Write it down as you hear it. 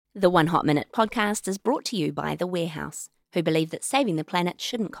The One Hot Minute podcast is brought to you by The Warehouse, who believe that saving the planet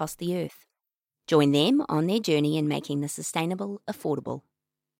shouldn't cost the Earth. Join them on their journey in making the sustainable affordable.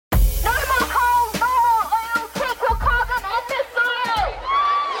 No more coal, no more oil, keep your carbon in the soil!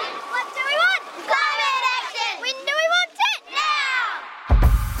 What do we want? Climate action! When do we want it?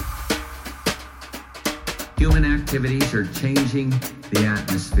 Now! Human activities are changing the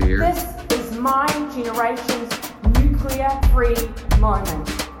atmosphere. This is my generation's nuclear-free moment.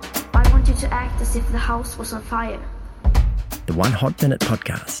 I want you to act as if the house was on fire. The One Hot Minute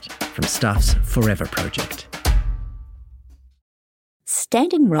podcast from Stuff's Forever Project.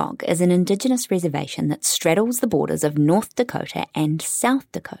 Standing Rock is an Indigenous reservation that straddles the borders of North Dakota and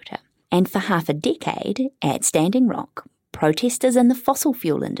South Dakota. And for half a decade, at Standing Rock, protesters in the fossil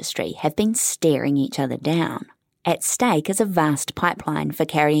fuel industry have been staring each other down. At stake is a vast pipeline for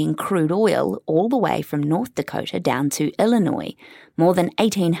carrying crude oil all the way from North Dakota down to Illinois, more than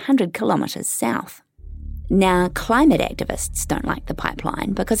 1,800 kilometres south. Now, climate activists don't like the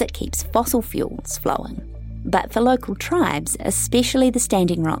pipeline because it keeps fossil fuels flowing. But for local tribes, especially the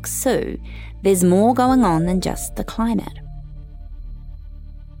Standing Rock Sioux, there's more going on than just the climate.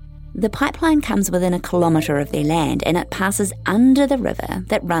 The pipeline comes within 1 kilometre of their land and it passes under the river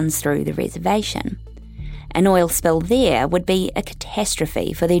that runs through the reservation. An oil spill there would be a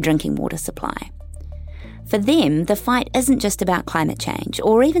catastrophe for their drinking water supply. For them, the fight isn't just about climate change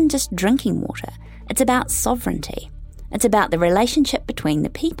or even just drinking water. It's about sovereignty. It's about the relationship between the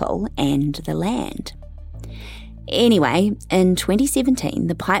people and the land. Anyway, in 2017,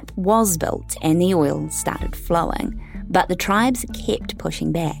 the pipe was built and the oil started flowing, but the tribes kept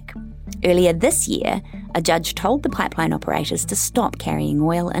pushing back. Earlier this year, a judge told the pipeline operators to stop carrying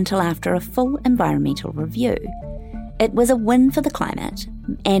oil until after a full environmental review. It was a win for the climate,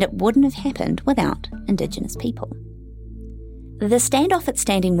 and it wouldn't have happened without Indigenous people. The standoff at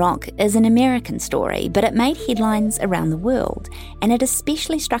Standing Rock is an American story, but it made headlines around the world, and it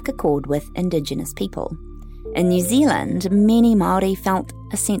especially struck a chord with Indigenous people. In New Zealand, many Māori felt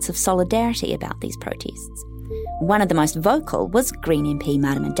a sense of solidarity about these protests. One of the most vocal was Green MP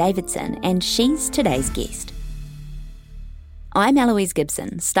Marama Davidson, and she's today's guest. I'm Eloise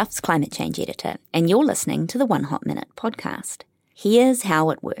Gibson, Stuff's climate change editor, and you're listening to the One Hot Minute podcast. Here's how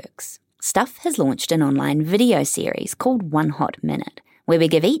it works. Stuff has launched an online video series called One Hot Minute, where we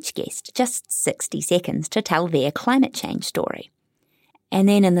give each guest just 60 seconds to tell their climate change story. And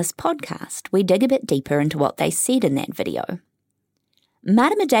then in this podcast, we dig a bit deeper into what they said in that video.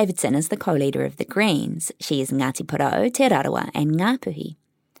 Marama Davidson is the co-leader of the Greens. She is Ngāti Porou, Te Rarawa and Ngāpuhi.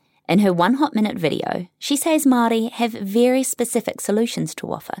 In her One Hot Minute video, she says Māori have very specific solutions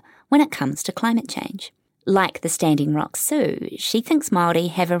to offer when it comes to climate change. Like the Standing Rock Sioux, she thinks Māori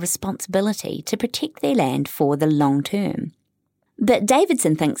have a responsibility to protect their land for the long term. But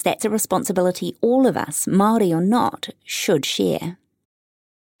Davidson thinks that's a responsibility all of us, Māori or not, should share.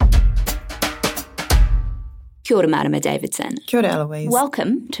 Kia ora, Marama Davidson. Kia ora, Eloise.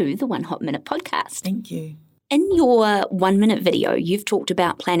 Welcome to the One Hot Minute podcast. Thank you. In your 1 minute video, you've talked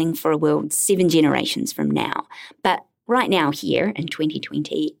about planning for a world 7 generations from now. But right now here in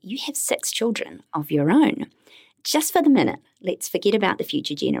 2020, you have 6 children of your own. Just for the minute, let's forget about the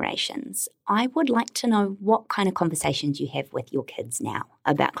future generations. I would like to know what kind of conversations you have with your kids now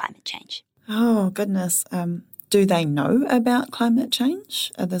about climate change. Oh, goodness. Do they know about climate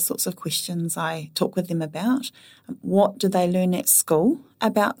change? Are the sorts of questions I talk with them about. What do they learn at school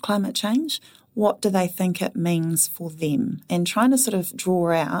about climate change? What do they think it means for them? And trying to sort of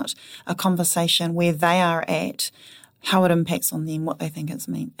draw out a conversation where they are at, how it impacts on them, what they think it's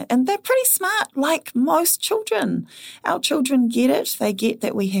mean. And they're pretty smart, like most children. Our children get it. They get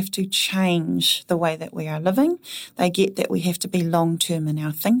that we have to change the way that we are living. They get that we have to be long-term in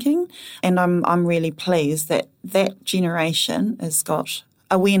our thinking. And I'm really pleased that that generation has got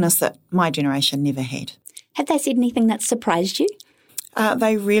awareness that my generation never had. Have they said anything that surprised you?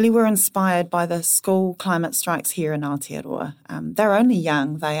 They really were inspired by the school climate strikes here in Aotearoa. They're only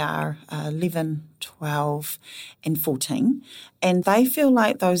young. They are 11, 12 and 14. And they feel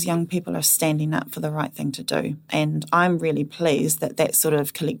like those young people are standing up for the right thing to do. And I'm really pleased that that sort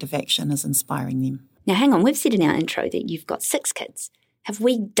of collective action is inspiring them. Now, hang on. We've said in our intro that you've got 6 kids. Have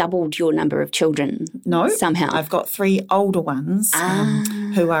we doubled your number of children somehow? I've got 3 older ones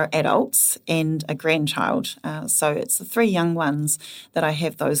who are adults and a grandchild. So it's the 3 young ones that I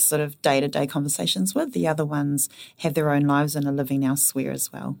have those sort of day-to-day conversations with. The other ones have their own lives and are living elsewhere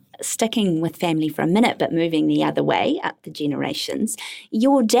as well. Sticking with family for a minute, but moving the other way, up the generations,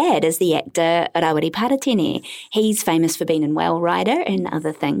 your dad is the actor Rawiri Paratene. He's famous for being in Whale Rider and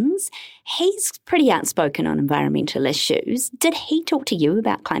other things. He's pretty outspoken on environmental issues. Did he talk to you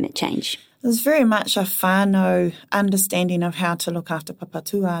about climate change? There's very much a whānau understanding of how to look after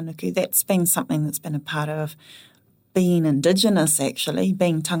papatūānuku. That's been something that's been a part of being Indigenous, actually,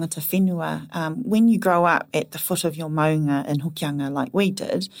 being tangata whenua. When you grow up at the foot of your maunga in Hokianga like we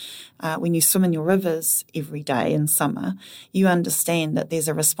did, when you swim in your rivers every day in summer, you understand that there's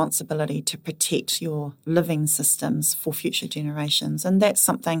a responsibility to protect your living systems for future generations. And that's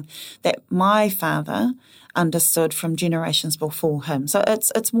something that my father understood from generations before him. So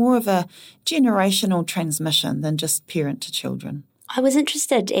it's more of a generational transmission than just parent to children. I was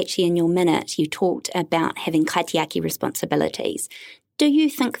interested, actually, in your minute, you talked about having kaitiaki responsibilities. Do you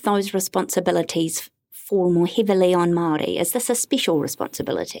think those responsibilities fall more heavily on Māori? Is this a special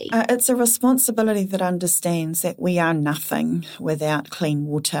responsibility? It's a responsibility that understands that we are nothing without clean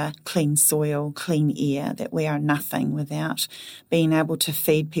water, clean soil, clean air, that we are nothing without being able to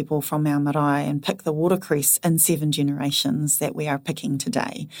feed people from our marae and pick the watercress in 7 generations that we are picking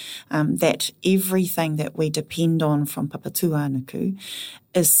today. That everything that we depend on from papatūānuku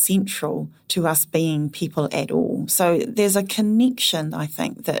is central to us being people at all. So there's a connection, I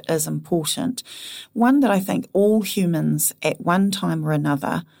think, that is important. One that I think all humans at one time or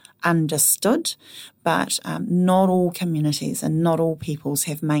another understood, but not all communities and not all peoples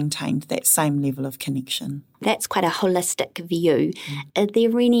have maintained that same level of connection. That's quite a holistic view. Are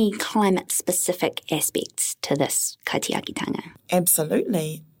there any climate-specific aspects to this kaitiakitanga?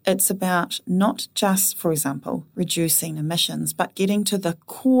 Absolutely. It's about not just, for example, reducing emissions, but getting to the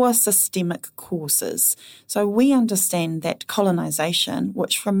core systemic causes. So we understand that colonisation,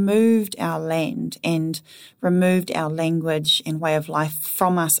 which removed our land and removed our language and way of life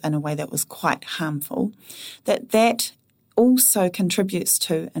from us in a way that was quite harmful, that also contributes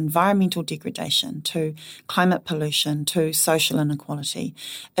to environmental degradation, to climate pollution, to social inequality.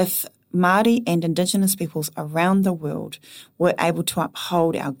 If Māori and Indigenous peoples around the world were able to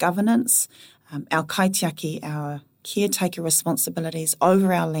uphold our governance, our kaitiaki, our caretaker responsibilities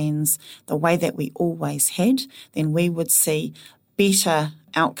over our lands the way that we always had, then we would see better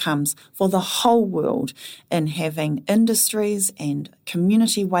outcomes for the whole world in having industries and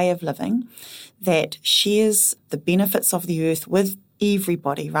community way of living that shares the benefits of the earth with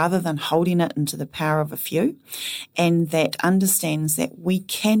everybody rather than holding it into the power of a few, and that understands that we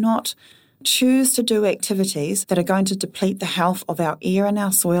cannot choose to do activities that are going to deplete the health of our air and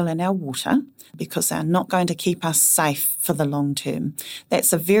our soil and our water because they're not going to keep us safe for the long term.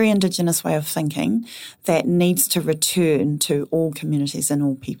 That's a very Indigenous way of thinking that needs to return to all communities and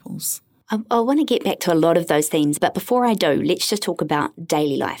all peoples. I want to get back to a lot of those themes, but before I do, let's just talk about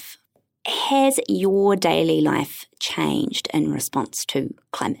daily life. Has your daily life changed in response to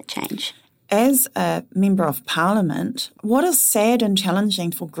climate change? As a Member of Parliament, what is sad and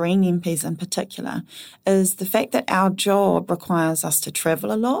challenging for Green MPs in particular is the fact that our job requires us to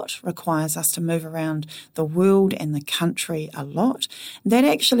travel a lot, requires us to move around the world and the country a lot. That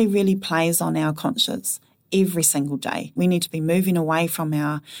actually really plays on our conscience every single day. We need to be moving away from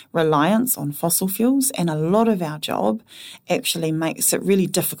our reliance on fossil fuels, and a lot of our job actually makes it really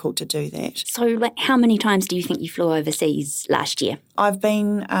difficult to do that. So how many times do you think you flew overseas last year? I've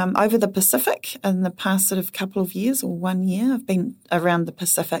been over the Pacific in the past sort of couple of years or 1 year. I've been around the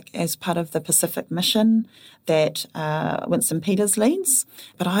Pacific as part of the Pacific mission that Winston Peters leads.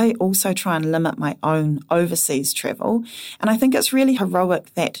 But I also try and limit my own overseas travel. And I think it's really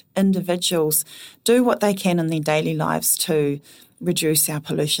heroic that individuals do what they can in their daily lives to reduce our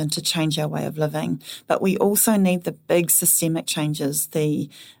pollution, to change our way of living. But we also need the big systemic changes,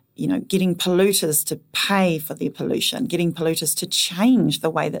 getting polluters to pay for their pollution, getting polluters to change the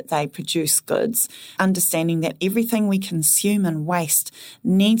way that they produce goods, understanding that everything we consume and waste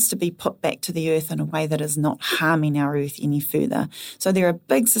needs to be put back to the earth in a way that is not harming our earth any further. So there are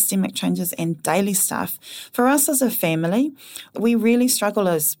big systemic changes and daily stuff. For us as a family, we really struggle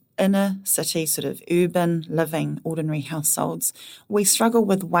as inner city, sort of urban living, ordinary households. We struggle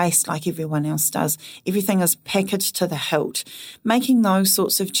with waste like everyone else does. Everything is packaged to the hilt. Making those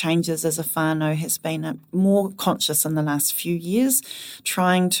sorts of changes as a whānau has been more conscious in the last few years,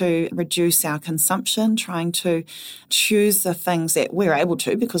 trying to reduce our consumption, trying to choose the things that we're able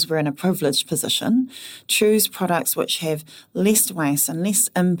to because we're in a privileged position, choose products which have less waste and less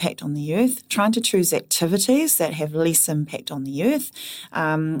impact on the earth, trying to choose activities that have less impact on the earth.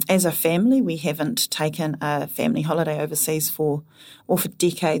 As a family, we haven't taken a family holiday overseas for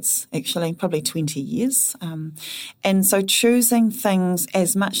decades, actually, probably 20 years. And so choosing things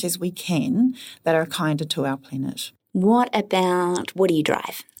as much as we can that are kinder to our planet. What do you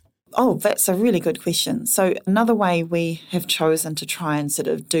drive? Oh, that's a really good question. So another way we have chosen to try and sort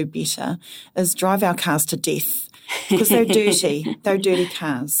of do better is drive our cars to death because they're dirty. They're dirty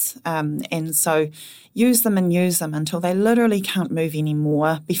cars. And so use them until they literally can't move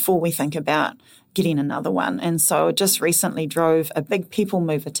anymore before we think about getting another one. And so I just recently drove a big people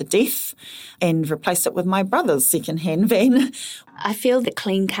mover to death and replaced it with my brother's second-hand van. I feel the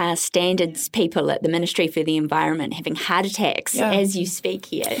clean car standards people at the Ministry for the Environment having heart attacks as you speak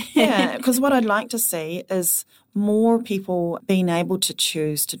here. Yeah, because what I'd like to see is more people being able to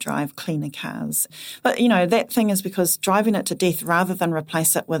choose to drive cleaner cars. But, that thing is because driving it to death rather than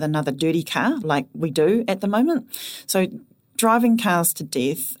replace it with another dirty car like we do at the moment. So driving cars to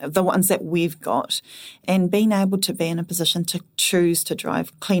death, the ones that we've got, and being able to be in a position to choose to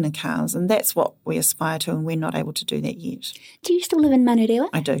drive cleaner cars. And that's what we aspire to, and we're not able to do that yet. Do you still live in Manurewa?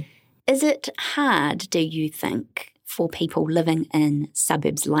 I do. Is it hard, do you think, for people living in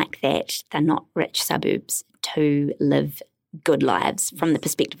suburbs like that, they're not rich suburbs, to live good lives from the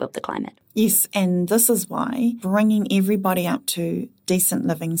perspective of the climate? Yes, and this is why bringing everybody up to decent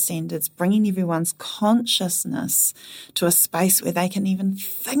living standards, bringing everyone's consciousness to a space where they can even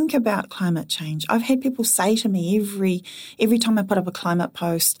think about climate change. I've had people say to me every time I put up a climate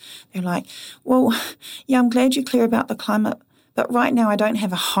post, they're like, well, yeah, I'm glad you're clear about the climate, but right now I don't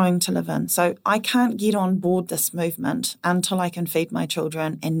have a home to live in, so I can't get on board this movement until I can feed my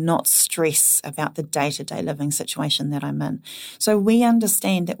children and not stress about the day-to-day living situation that I'm in. So we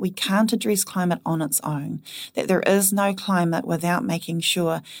understand that we can't address climate on its own, that there is no climate without making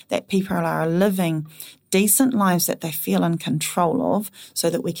sure that people are living decent lives that they feel in control of so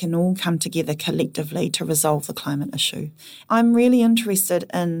that we can all come together collectively to resolve the climate issue. I'm really interested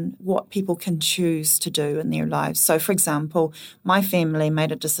in what people can choose to do in their lives. So, for example, my family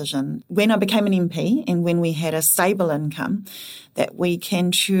made a decision when I became an MP and when we had a stable income that we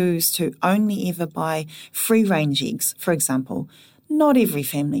can choose to only ever buy free-range eggs, for example. Not every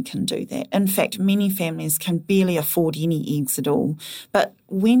family can do that. In fact, many families can barely afford any eggs at all. But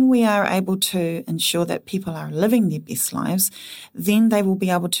when we are able to ensure that people are living their best lives, then they will be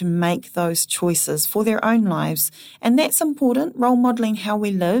able to make those choices for their own lives. And that's important, role modelling how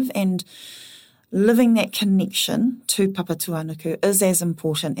we live and living that connection to Papatūānuku is as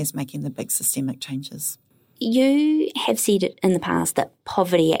important as making the big systemic changes. You have said it in the past that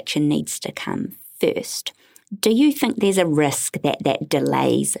poverty action needs to come first. Do you think there's a risk that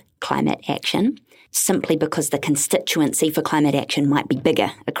delays climate action simply because the constituency for climate action might be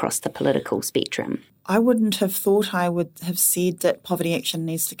bigger across the political spectrum? I wouldn't have thought I would have said that poverty action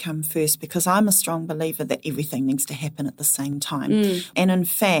needs to come first because I'm a strong believer that everything needs to happen at the same time. And in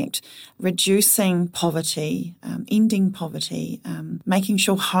fact, reducing poverty, ending poverty, making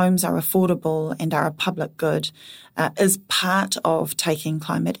sure homes are affordable and are a public good is part of taking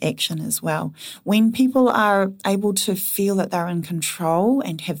climate action as well. When people are able to feel that they're in control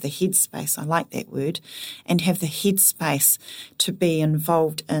and have the headspace, I like that word, and have the headspace to be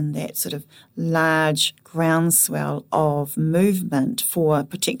involved in that sort of large groundswell of movement for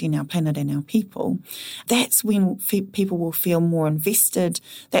protecting our planet and our people, that's when people will feel more invested.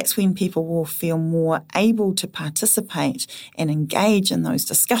 That's when people will feel more able to participate and engage in those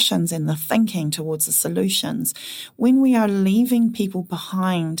discussions and the thinking towards the solutions. When we are leaving people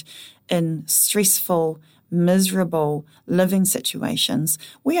behind in stressful, miserable living situations,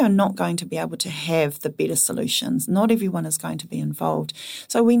 we are not going to be able to have the better solutions. Not everyone is going to be involved.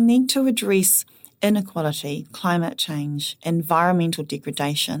 So we need to address inequality, climate change, environmental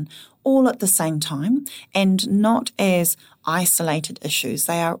degradation, all at the same time and not as isolated issues.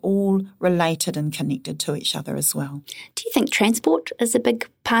 They are all related and connected to each other as well. Do you think transport is a big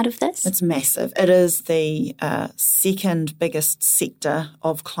part of this? It's massive. It is the second biggest sector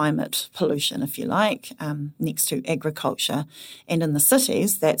of climate pollution, if you like, next to agriculture. And in the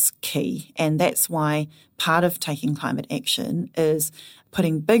cities, that's key. And that's why part of taking climate action is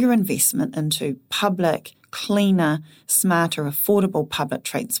putting bigger investment into public, cleaner, smarter, affordable public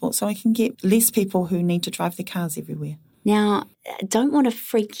transport so we can get less people who need to drive their cars everywhere. Now, I don't want to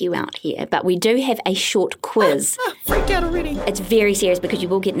freak you out here, but we do have a short quiz. Freaked out already. It's very serious because you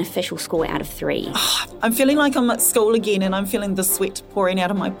will get an official score out of 3. Oh, I'm feeling like I'm at school again and I'm feeling the sweat pouring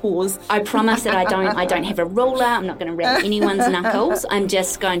out of my pores. I promise that I don't have a ruler. I'm not going to wrap anyone's knuckles. I'm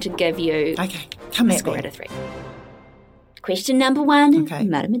just going to give you come a at score me. out of 3. Question number 1, Okay.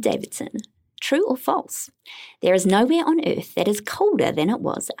 Marama Davidson. True or false? There is nowhere on Earth that is colder than it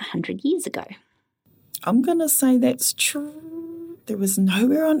was 100 years ago. I'm going to say that's true. There was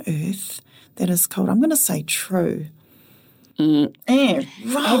nowhere on Earth that is cold. I'm going to say true.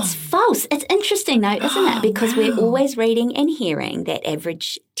 Wrong. It's false. It's interesting though, isn't it? Because we're always reading and hearing that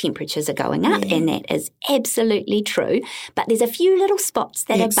average temperatures are going up, and that is absolutely true. But there's a few little spots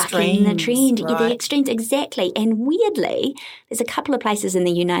that are bucking the trend. Right. The extremes, exactly. And weirdly, there's a couple of places in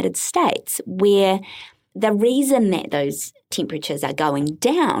the United States where the reason that those temperatures are going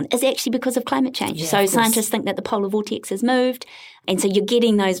down is actually because of climate change. Yeah, so scientists think that the polar vortex has moved, and so you're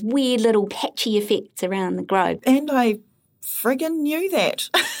getting those weird little patchy effects around the globe. And I friggin' knew that.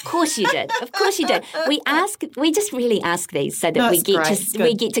 Of course you did. Of course you did. We just really ask these so that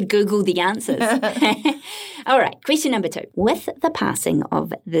we get to Google the answers. All right, question number 2. With the passing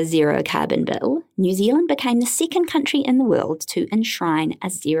of the Zero Carbon Bill, New Zealand became the second country in the world to enshrine a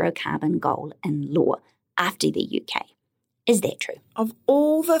zero carbon goal in law after the UK. Is that true? Of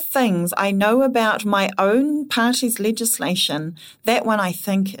all the things I know about my own party's legislation, that one I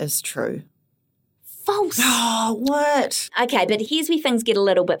think is true. False. Oh, what? Okay, but here's where things get a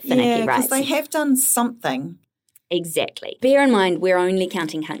little bit finicky, Yeah, right? because they have done something. Exactly. Bear in mind, we're only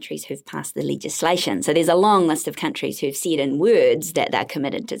counting countries who've passed the legislation. So there's a long list of countries who've said in words that they're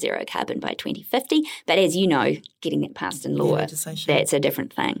committed to zero carbon by 2050. But as you know, getting it passed in law, that's a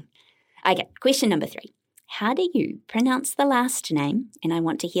different thing. Okay, question number 3. How do you pronounce the last name, and I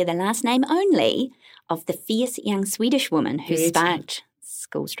want to hear the last name only, of the fierce young Swedish woman who sparked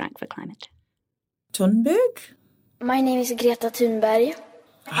School Strike for Climate? Thunberg? My name is Greta Thunberg.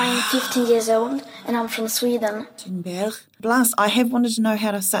 I'm 15 years old and I'm from Sweden. Thunberg. Blast, I have wanted to know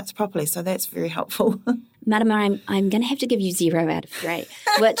how to say it properly, so that's very helpful. Marama, I'm going to have to give you 0 out of 3,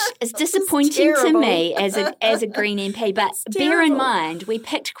 which is disappointing to me as a Green MP. But bear in mind, we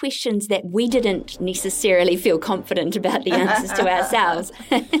picked questions that we didn't necessarily feel confident about the answers to ourselves.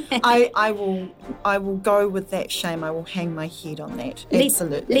 I will go with that shame. I will hang my head on that.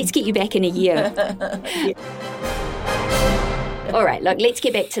 Absolutely. Let's get you back in a year. All right, look, let's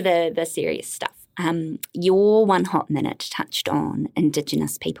get back to the serious stuff. Your One Hot Minute touched on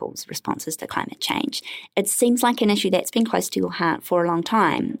Indigenous people's responses to climate change. It seems like an issue that's been close to your heart for a long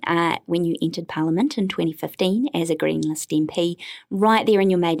time. When you entered Parliament in 2015 as a Green List MP, right there in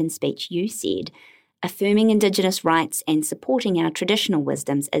your maiden speech, you said, affirming Indigenous rights and supporting our traditional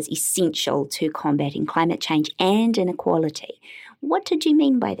wisdoms is essential to combating climate change and inequality. What did you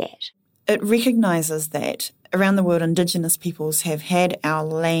mean by that? It recognises that around the world, Indigenous peoples have had our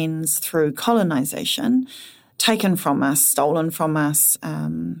lands through colonisation taken from us, stolen from us,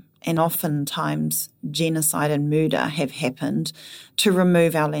 and oftentimes genocide and murder have happened to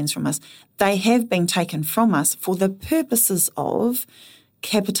remove our lands from us. They have been taken from us for the purposes of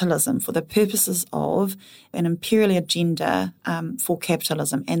capitalism, for the purposes of an imperial agenda for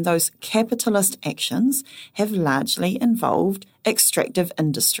capitalism. And those capitalist actions have largely involved extractive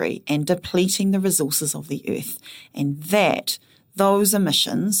industry and depleting the resources of the earth. And those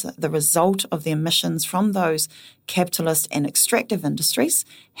emissions, the result of the emissions from those capitalist and extractive industries,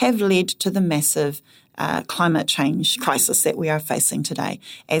 have led to the massive climate change crisis that we are facing today.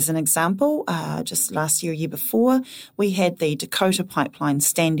 As an example, just last year before, we had the Dakota Pipeline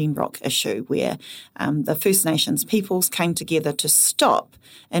Standing Rock issue where the First Nations peoples came together to stop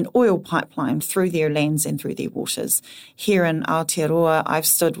an oil pipeline through their lands and through their waters. Here in Aotearoa, I've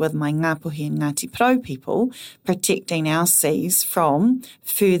stood with my Ngāpuhi and Ngāti Porou people protecting our seas from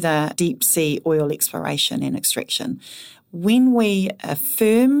further deep sea oil exploration and extraction. When we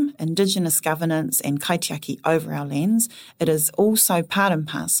affirm Indigenous governance and kaitiaki over our lands, it is also part and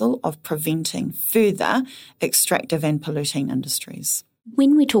parcel of preventing further extractive and polluting industries.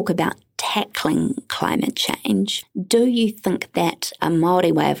 When we talk about tackling climate change, do you think that a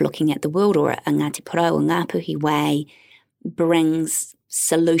Māori way of looking at the world or a Ngāti Porou or Ngāpuhi way brings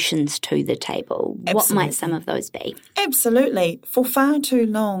solutions to the table? Absolutely. What might some of those be? Absolutely. For far too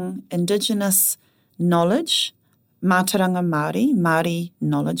long, Indigenous knowledge, Mātauranga Māori, Māori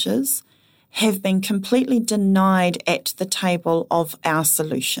knowledges, have been completely denied at the table of our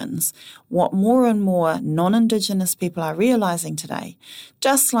solutions. What more and more non-Indigenous people are realising today,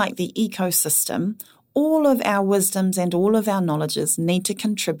 just like the ecosystem, all of our wisdoms and all of our knowledges need to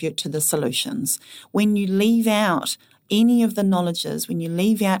contribute to the solutions. When you leave out any of the knowledges, when you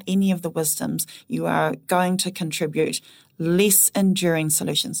leave out any of the wisdoms, you are going to contribute less enduring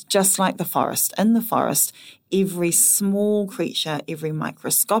solutions, just like the forest. In the forest, every small creature, every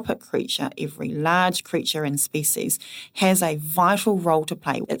microscopic creature, every large creature and species has a vital role to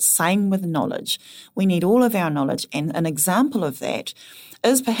play. It's same with knowledge. We need all of our knowledge, and an example of that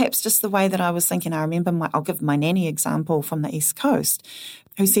is perhaps just the way that I was thinking. I remember I'll give my nanny example from the East Coast,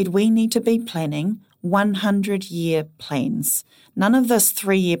 who said we need to be planning 100-year plans. None of this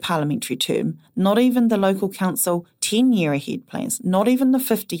 3-year parliamentary term, not even the local council 10-year ahead plans, not even the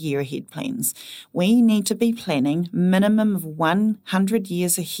 50-year ahead plans. We need to be planning minimum of 100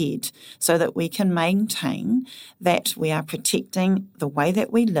 years ahead so that we can maintain that we are protecting the way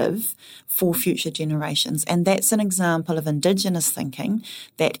that we live for future generations. And that's an example of Indigenous thinking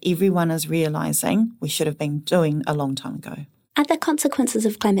that everyone is realising we should have been doing a long time ago. Are the consequences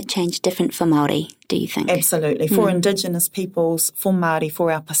of climate change different for Māori, do you think? Absolutely. For Indigenous peoples, for Māori,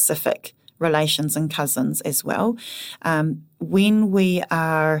 for our Pacific relations and cousins as well. When we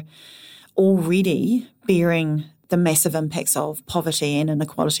are already bearing the massive impacts of poverty and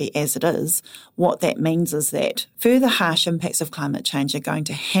inequality as it is, what that means is that further harsh impacts of climate change are going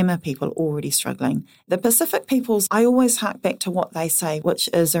to hammer people already struggling. The Pacific peoples, I always hark back to what they say, which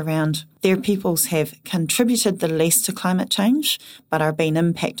is around their peoples have contributed the least to climate change, but are being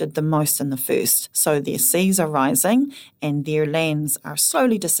impacted the most in the first. So their seas are rising and their lands are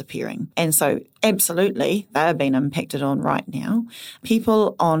slowly disappearing. And so absolutely, they are being impacted on right now.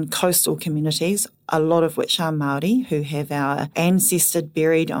 People on coastal communities, a lot of which are Māori, who have our ancestors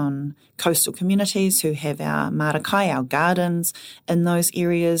buried on coastal communities, who have our marakai, our gardens in those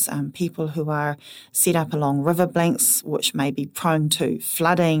areas, people who are set up along riverbanks, which may be prone to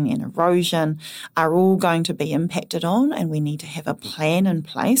flooding and erosion, are all going to be impacted on, and we need to have a plan in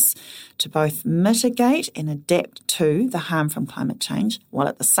place to both mitigate and adapt to the harm from climate change, while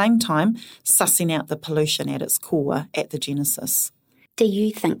at the same time sussing out the pollution at its core at the genesis. Do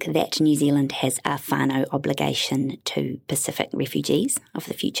you think that New Zealand has a whānau obligation to Pacific refugees of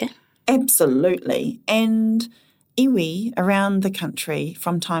the future? Absolutely. And iwi around the country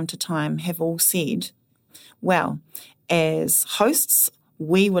from time to time have all said, well, as hosts,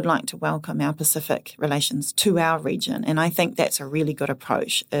 we would like to welcome our Pacific relations to our region. And I think that's a really good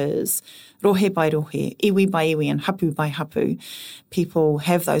approach, is rohe by rohe, iwi by iwi and hapu by hapu. People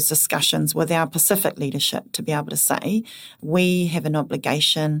have those discussions with our Pacific leadership to be able to say, we have an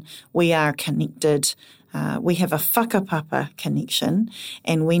obligation, we are connected, we have a whakapapa connection,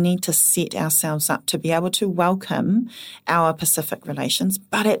 and we need to set ourselves up to be able to welcome our Pacific relations.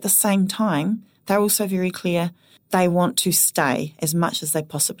 But at the same time, they're also very clear they want to stay as much as they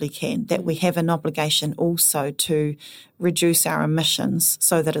possibly can, that we have an obligation also to reduce our emissions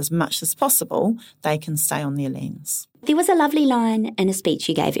so that as much as possible they can stay on their lands. There was a lovely line in a speech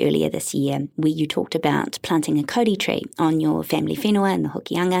you gave earlier this year where you talked about planting a kauri tree on your family whenua in the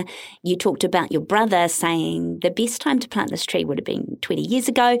Hokianga. You talked about your brother saying the best time to plant this tree would have been 20 years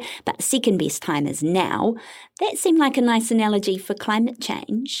ago, but the second best time is now. That seemed like a nice analogy for climate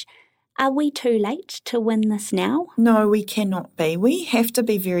change. Are we too late to win this now? No, we cannot be. We have to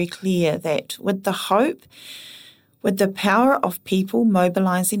be very clear that with the hope, with the power of people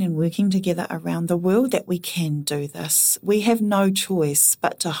mobilising and working together around the world, that we can do this. We have no choice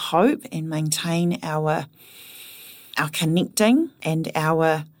but to hope and maintain our connecting and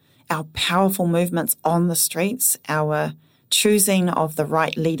our powerful movements on the streets, our choosing of the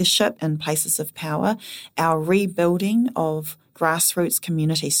right leadership in places of power, our rebuilding of grassroots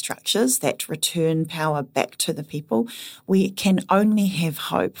community structures that return power back to the people. We can only have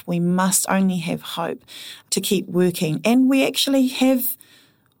hope. We must only have hope to keep working. And we actually have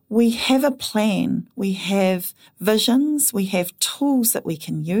a plan. We have visions. We have tools that we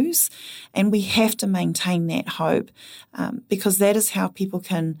can use. And we have to maintain that hope because that is how people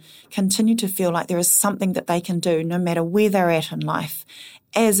can continue to feel like there is something that they can do no matter where they're at in life.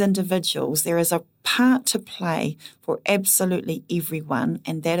 As individuals, there is a part to play for absolutely everyone,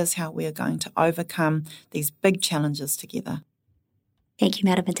 and that is how we are going to overcome these big challenges together. Thank you,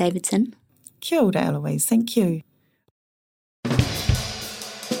 Marama Davidson. Kia ora, Eloise. Thank you.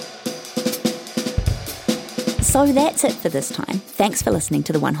 So that's it for this time. Thanks for listening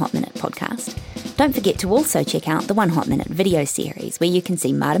to the One Hot Minute podcast. Don't forget to also check out the One Hot Minute video series where you can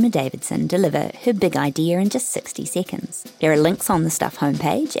see Marama Davidson deliver her big idea in just 60 seconds. There are links on the Stuff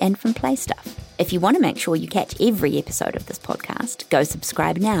homepage and from Play Stuff. If you want to make sure you catch every episode of this podcast, go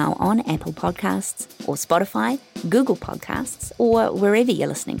subscribe now on Apple Podcasts or Spotify, Google Podcasts, or wherever you're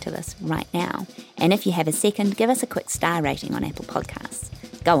listening to this right now. And if you have a second, give us a quick star rating on Apple Podcasts.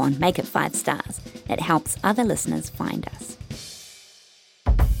 Go on, make it 5 stars. It helps other listeners find us.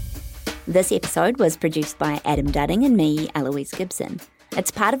 This episode was produced by Adam Dudding and me, Eloise Gibson.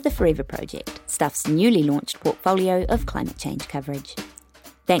 It's part of the Forever Project, Stuff's newly launched portfolio of climate change coverage.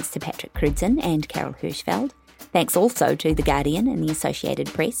 Thanks to Patrick Crudson and Carol Hirschfeld. Thanks also to The Guardian and the Associated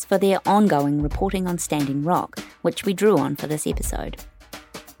Press for their ongoing reporting on Standing Rock, which we drew on for this episode.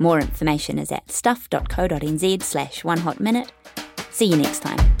 More information is at stuff.co.nz/onehotminute. See you next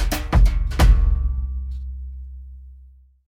time.